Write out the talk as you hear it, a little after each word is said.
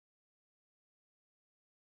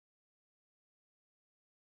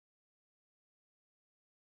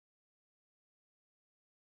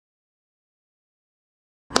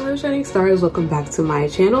Hello shining stars, welcome back to my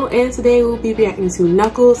channel, and today we'll be reacting to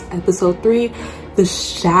Knuckles episode 3, the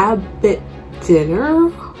Shabbat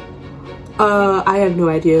dinner. I have no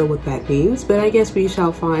idea what that means, but I guess we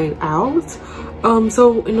shall find out.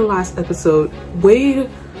 So in the last episode, Wade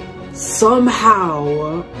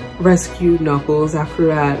somehow rescued Knuckles after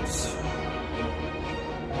that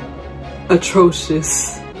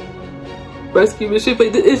atrocious rescue mission, but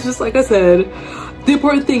it's just like I said, the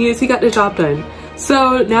important thing is he got the job done.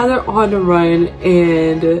 So now they're on the run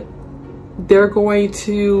and they're going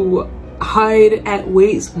to hide at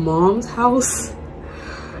Wade's mom's house,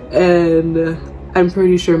 and I'm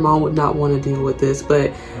pretty sure mom would not want to deal with this,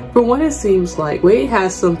 but for what it seems like, Wade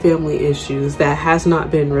has some family issues that has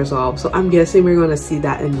not been resolved, so I'm guessing we're going to see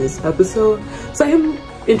that in this episode. So I'm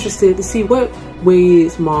interested to see what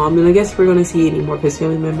Wade's mom, and I guess we're going to see any more of his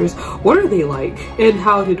family members, what are they like, and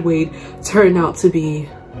how did Wade turn out to be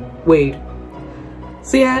Wade.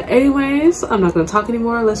 So yeah, anyways, I'm not going to talk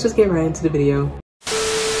anymore, let's just get right into the video.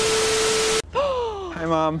 Hi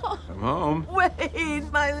Mom. I'm home.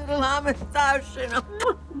 Wade, my little homosexual.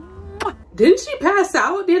 Didn't she pass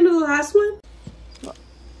out at the end of the last one?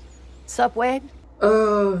 Sup, Wade?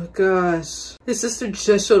 Oh gosh, his sister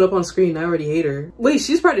just showed up on screen. I already hate her. Wait,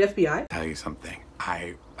 she's part of the FBI? Tell you something.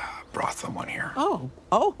 I brought someone here. Oh.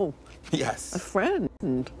 Yes. A friend.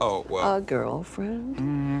 Oh, well. A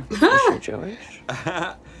girlfriend. Is she Jewish?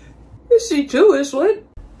 Is she Jewish? What?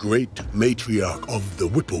 Great matriarch of the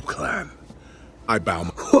Whipple clan. I bow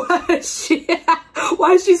my—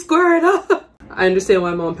 Why is she squaring up? I understand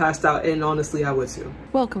why mom passed out, and honestly, I would too.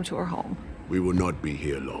 Welcome to our home. We will not be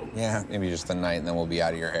here long. Yeah, maybe just the night and then we'll be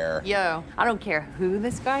out of your hair. Yo, I don't care who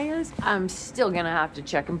this guy is, I'm still gonna have to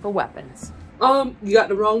check him for weapons. You got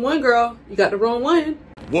the wrong one, girl. You got the wrong one.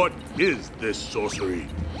 What is this sorcery?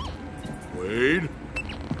 Wade?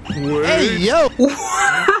 Hey, yo!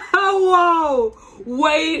 Whoa!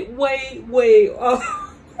 Wait.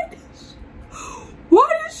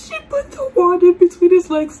 Why did she put the wand in between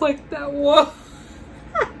his legs like that? Whoa.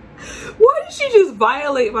 Why did she just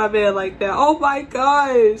violate my man like that? Oh my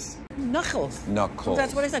gosh. Knuckles. Knuckles.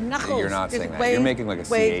 That's what I said, Knuckles. You're not saying that. Wade, You're making like a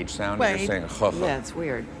Wade, CH sound. Wade. You're saying huh. Yeah, it's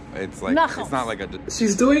weird. It's like, Knuckles. it's not like a...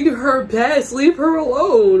 She's doing her best. Leave her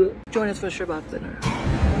alone. Join us for Shabbat dinner.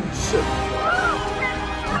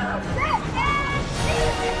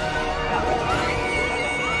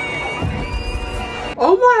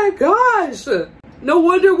 Oh my gosh. No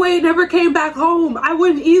wonder Wade never came back home. I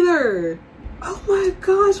wouldn't either. Oh my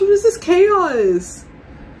gosh, what is this chaos?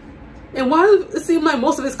 And why does it seem like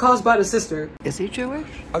most of it's caused by the sister? Is he Jewish?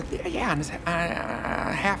 Oh, yeah,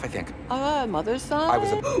 half, I think. Mother's side?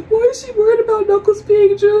 Why is she worried about Knuckles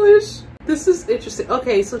being Jewish? This is interesting.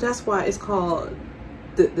 Okay, so that's why it's called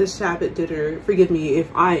the Shabbat dinner. Forgive me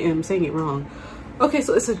if I am saying it wrong. Okay,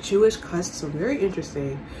 so it's a Jewish custom. Very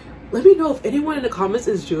interesting. Let me know if anyone in the comments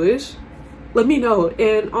is Jewish. Let me know.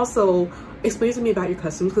 And also, explain to me about your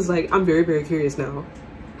customs, because like I'm very, very curious now.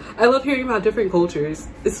 I love hearing about different cultures.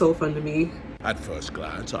 It's so fun to me. At first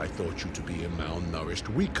glance, I thought you to be a malnourished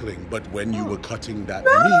weakling, but when you were cutting that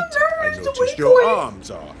Malnourished meat, I noticed weakling? your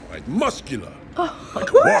arms are quite muscular, like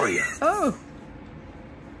a warrior. Oh.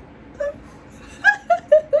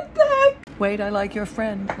 Wade, I like your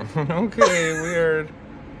friend. Okay, weird.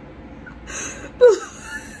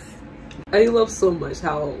 I love so much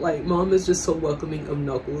how like mom is just so welcoming of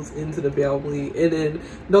Knuckles into the family, and then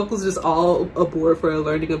Knuckles just all aboard for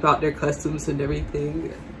learning about their customs and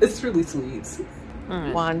everything. It's really sweet.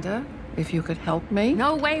 Wanda, if you could help me.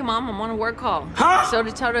 No way, Mom, I'm on a work call.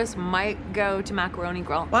 Soda Totos might go to Macaroni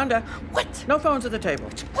Grill. Wanda, what? No phones at the table.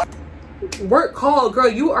 Work call, girl,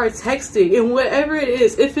 you are texting, and whatever it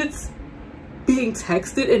is, if it's being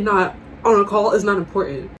texted and not on a call, is not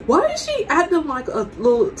important. Why is she acting like a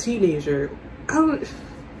little teenager? Like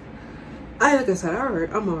I said,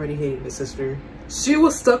 I'm already hating the sister. She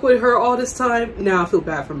was stuck with her all this time. Now I feel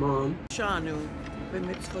bad for mom. Shanu.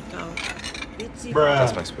 That's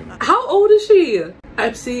my spoon. How old is she?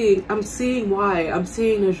 I'm seeing why. I'm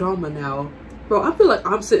seeing the drama now. Bro, I feel like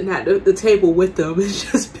I'm sitting at the table with them and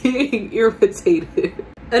just being irritated.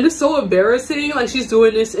 And it's so embarrassing, like she's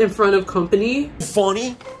doing this in front of company.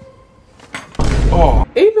 Funny. Oh.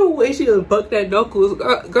 Ain't no way she gonna buck that Knuckles.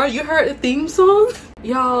 Girl, you heard the theme song?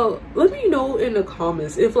 Y'all, let me know in the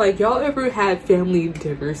comments if like y'all ever had family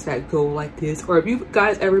dinners that go like this, or if you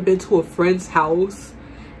guys ever been to a friend's house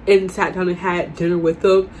and sat down and had dinner with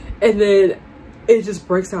them, and then it just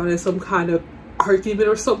breaks down in some kind of argument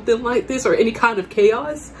or something like this, or any kind of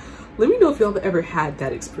chaos. Let me know if y'all ever had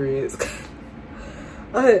that experience.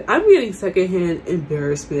 I'm getting secondhand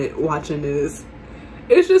embarrassment watching this.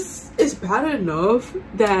 It's bad enough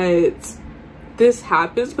that this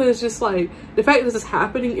happens, but it's just like the fact that this is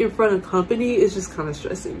happening in front of company is just kind of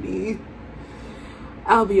stressing me.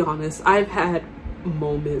 I'll be honest, I've had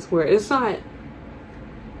moments where it's not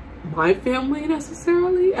my family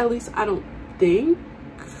necessarily, at least I don't think.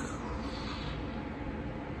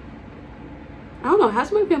 I don't know,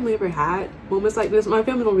 has my family ever had moments like this? My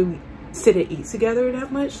family don't really sit and eat together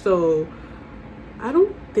that much, so I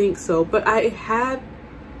don't think so. But I have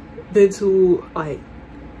been to like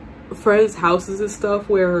friends' houses and stuff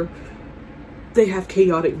where they have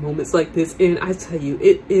chaotic moments like this, and I tell you,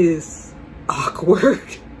 it is awkward.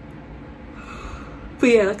 But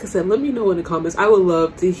yeah, like I said, let me know in the comments. I would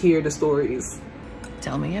love to hear the stories.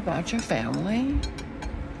 Tell me about your family.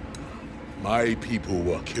 My people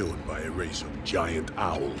were killed by a race of giant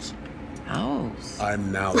owls. Owls?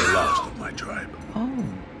 I'm now the last of my tribe. Oh.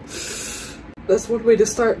 That's one way to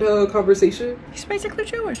start the conversation. He's basically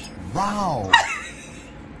Jewish. Wow.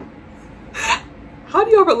 How do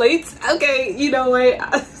y'all relate? Okay, you know what?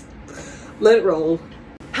 Let it roll.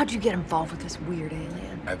 How'd you get involved with this weird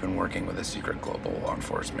alien? I've been working with a secret global law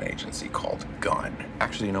enforcement agency called GUN.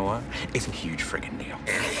 Actually, you know what? It's a huge friggin' deal.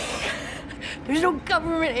 There's no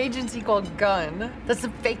government agency called GUN. That's the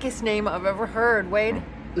fakest name I've ever heard, Wade.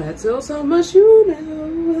 That's also how much you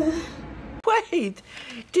know. Wait,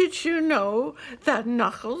 did you know that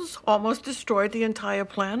Knuckles almost destroyed the entire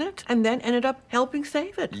planet and then ended up helping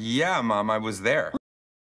save it? Yeah, Mom, I was there.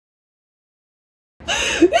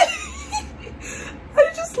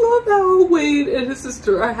 I just love how Wade and his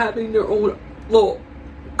sister are having their own little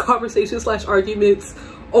conversations / arguments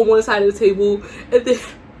on one side of the table, and then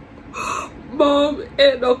Mom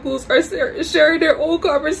and Knuckles are sharing their own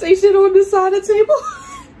conversation on the side of the table.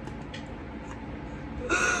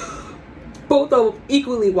 Both of them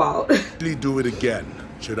equally wild. Do it again,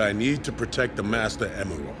 should I need to protect the Master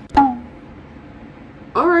Emerald.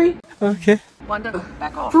 Alright. Okay. Wanda,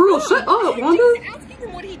 back off. For real, shut up, Wanda. Asking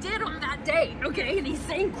him what he did on that date, okay? And he's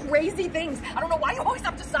saying crazy things. I don't know why you always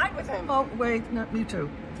have to side with him. Oh, wait, not me too.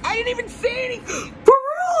 I didn't even say anything. For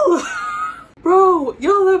real. Bro,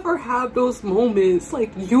 y'all ever have those moments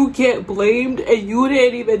like you get blamed and you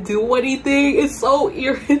didn't even do anything? It's so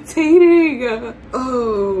irritating.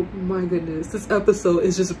 Oh my goodness, this episode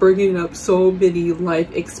is just bringing up so many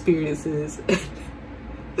life experiences.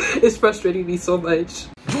 It's frustrating me so much.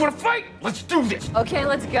 You wanna fight? Let's do this! Okay,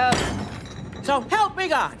 let's go. So help me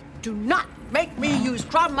God, do not make me use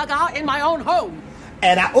Krav Maga in my own home.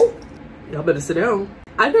 And Y'all better sit down.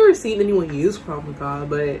 I've never seen anyone use Krav Maga,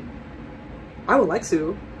 but I would like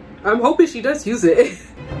to. I'm hoping she does use it.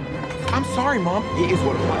 I'm sorry, Mom. It is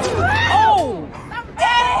what it was. Oh!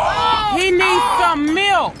 He needs some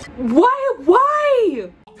milk. Why?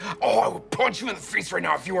 Oh, I would punch you in the face right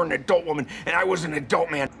now if you were an adult woman and I was an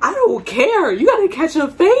adult man. I don't care. You gotta catch a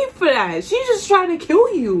fade for that. She's just trying to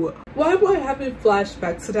kill you. Why am I having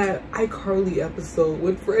flashbacks to that iCarly episode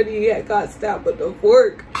when Freddie had got stabbed with a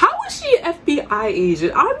fork? How is she an FBI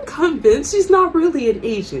agent? I'm convinced she's not really an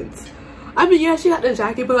agent. I mean, yeah, she got the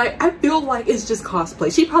jacket, but like, I feel like it's just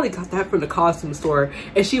cosplay. She probably got that from the costume store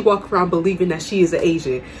and she walked around believing that she is an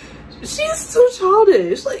agent. She's so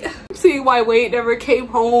childish. Like, I'm seeing why Wade never came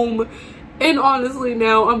home. And honestly,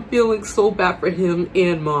 now I'm feeling so bad for him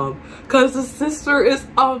and Mom, because the sister is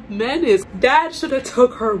a menace. Dad should have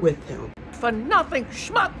took her with him. For nothing,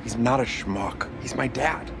 schmuck. He's not a schmuck. He's my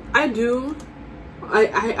dad. I do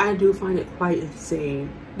find it quite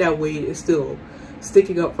insane that Wade is still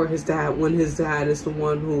sticking up for his dad when his dad is the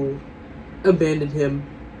one who abandoned him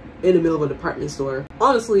in the middle of a department store.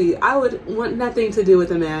 Honestly, I would want nothing to do with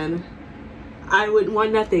the man. I wouldn't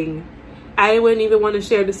want nothing. I wouldn't even want to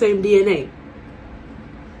share the same DNA.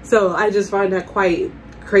 So I just find that quite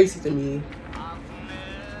crazy to me.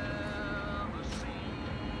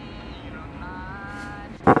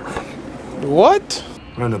 What?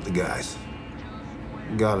 Run up the guys.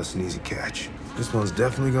 Got us an easy catch. This one's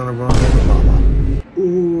definitely gonna run over Mama.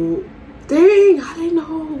 Ooh, dang, I didn't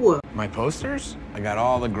know. My posters? I got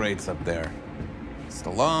all the greats up there.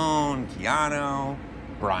 Stallone, Keanu,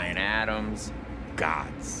 Bryan Adams,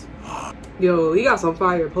 gods. Yo, he got some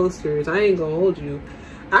fire posters. I ain't gonna hold you.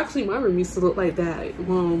 Actually, my room used to look like that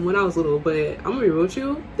when I was little, but I'm gonna be real with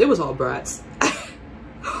you, it was all Bratz.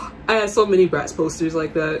 I had so many Bratz posters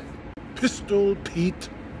like that. Pistol Pete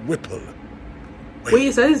Whipple. Wait,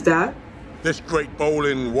 is that his dad? This great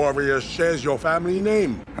bowling warrior shares your family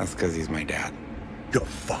name. That's because he's my dad. Your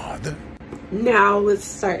father? Now it's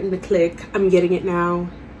starting to click. I'm getting it now.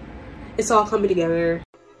 It's all coming together.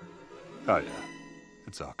 Oh yeah,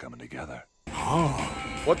 it's all coming together.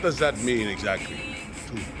 What does that mean exactly?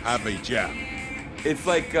 To have a jam? It's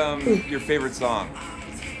like your favorite song.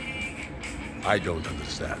 I don't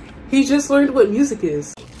understand. He just learned what music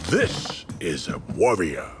is. This is a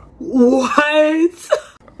warrior. What?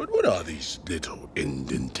 But what are these little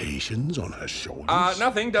indentations on her shoulders?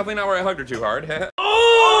 Nothing. Definitely not where I hugged her too hard.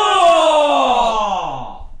 Oh!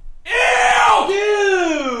 Ew!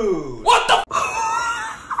 Dude! What the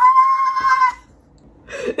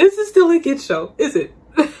This is still a kid's show, is it?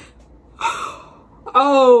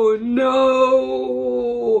 Oh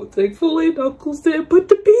no! Thankfully, Knuckles didn't put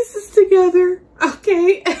the pieces together.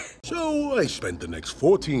 Okay. So I spent the next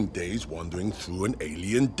 14 days wandering through an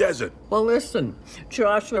alien desert. Well, listen,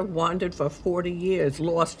 Joshua wandered for 40 years,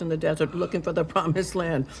 lost in the desert, looking for the promised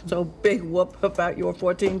land. So big whoop about your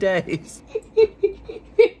 14 days.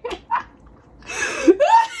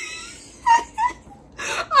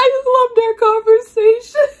 I just love their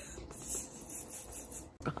conversations.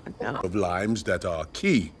 No. Of limes that are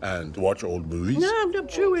key and watch old movies. No, I'm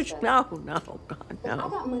Jewish. No, God, no. I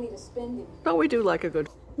got money to spend. No, we do like a good...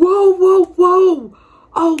 Whoa, whoa, whoa.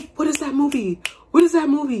 Oh, what is that movie? What is that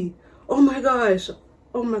movie? Oh my gosh.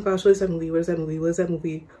 Oh my gosh, what is that movie? What is that movie? What is that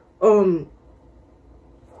movie?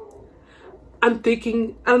 I'm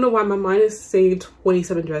thinking, I don't know why my mind is saying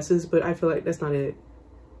 27 Dresses, but I feel like that's not it.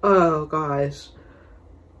 Oh gosh.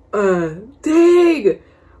 Dang!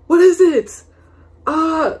 What is it?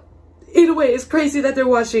 Either way, it's crazy that they're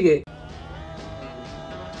watching it.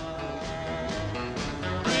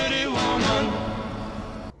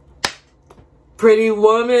 Pretty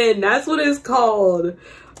Woman, that's what it's called.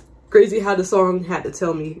 Crazy how the song had to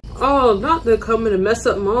tell me. Oh, not to come in and mess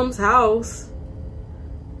up mom's house.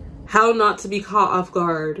 How not to be caught off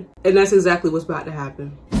guard. And that's exactly what's about to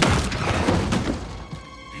happen.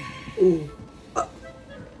 Ooh.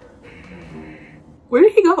 Where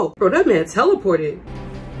did he go? Bro, that man teleported.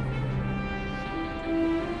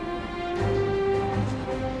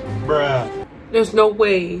 Bruh. There's no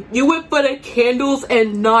way. You went for the candles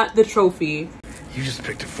and not the trophy. You just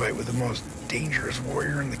picked a fight with the most dangerous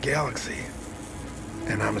warrior in the galaxy.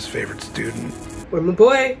 And I'm his favorite student. Where's my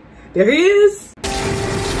boy? There he is.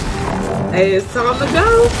 Hey, it's time to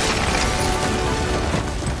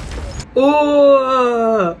go.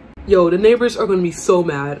 Ooh. Yo, the neighbors are gonna be so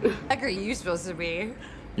mad. What the heck are you supposed to be?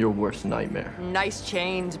 Your worst nightmare. Nice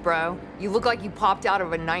chains, bro. You look like you popped out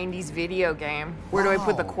of a 90s video game. Where do I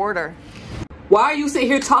put the quarter? Why are you sitting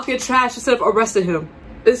here talking trash instead of arresting him?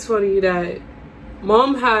 It's funny that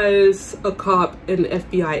mom has a cop and an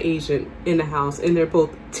FBI agent in the house, and they're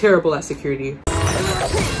both terrible at security.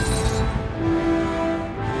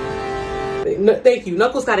 Thank you.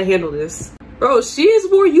 Knuckles gotta handle this. Bro, she is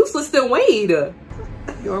more useless than Wade.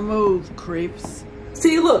 Your move, creeps.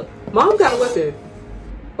 See, look, mom got a weapon.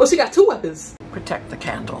 Oh, she got 2 weapons. Protect the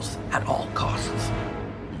candles at all costs.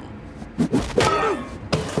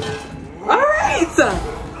 All right.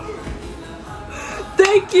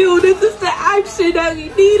 Thank you. This is the action that we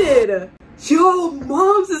needed. Yo,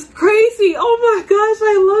 mom's is crazy. Oh my gosh,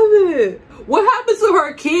 I love it. What happens to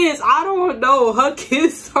her kids? I don't know. Her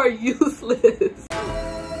kids are useless.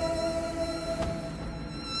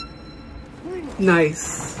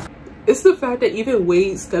 Nice. It's the fact that even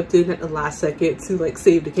Wade stepped in at the last second to like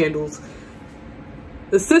save the candles.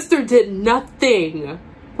 The sister did nothing.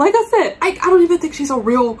 Like I said, I don't even think she's a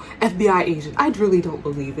real FBI agent. I really don't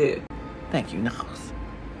believe it. Thank you, Knuckles.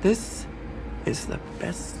 This is the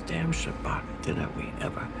best damn Shabbat dinner we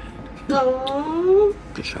ever had. Aww.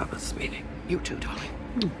 Good Shabbos, sweetie. You too, darling.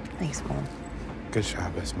 Thanks, Mom. Good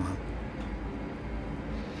Shabbos, Mom.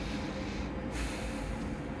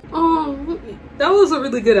 Oh, that was a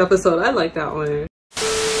really good episode. I like that one.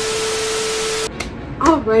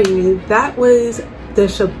 Alrighty, that was the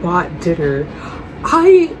Shabbat dinner.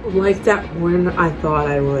 I liked that more than I thought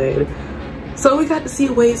I would. So we got to see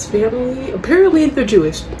Wade's family. Apparently they're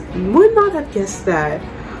Jewish. Would not have guessed that.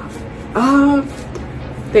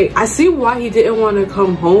 I see why he didn't want to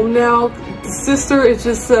come home now. The sister is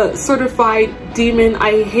just a certified demon.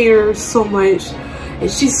 I hate her so much.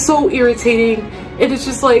 And she's so irritating. And it's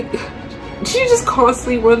just like, she just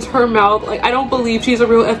constantly runs her mouth. Like, I don't believe she's a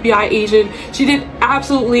real FBI agent. She did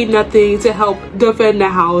absolutely nothing to help defend the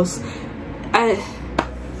house.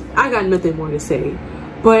 I got nothing more to say.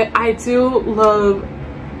 But I do love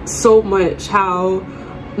so much how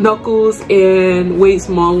Knuckles and Wade's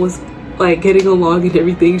mom was like getting along and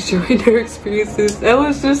everything, sharing their experiences. That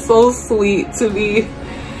was just so sweet to me.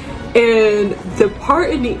 And the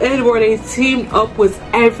part in the end where they teamed up was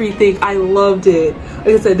everything. I loved it. Like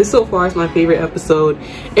I said, this so far is my favorite episode.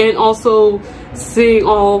 And also seeing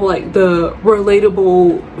all like the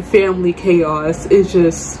relatable family chaos is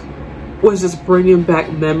just was just bringing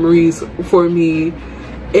back memories for me.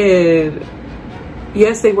 And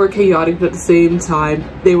yes, they were chaotic, but at the same time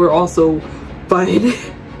they were also fun.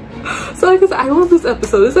 So I guess I love this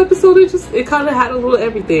episode. This episode, it kind of had a little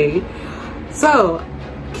everything. So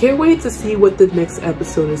can't wait to see what the next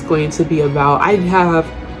episode is going to be about. I have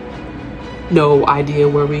no idea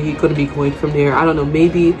where we're going to be going from there. I don't know,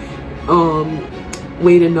 maybe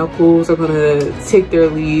Wade and Knuckles are going to take their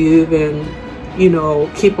leave and, you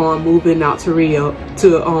know, keep on moving out to Reno.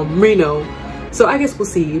 So I guess we'll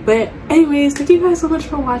see. But anyways, thank you guys so much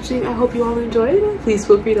for watching. I hope you all enjoyed. Please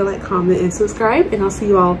feel free to like, comment, and subscribe, and I'll see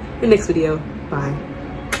you all in the next video. Bye.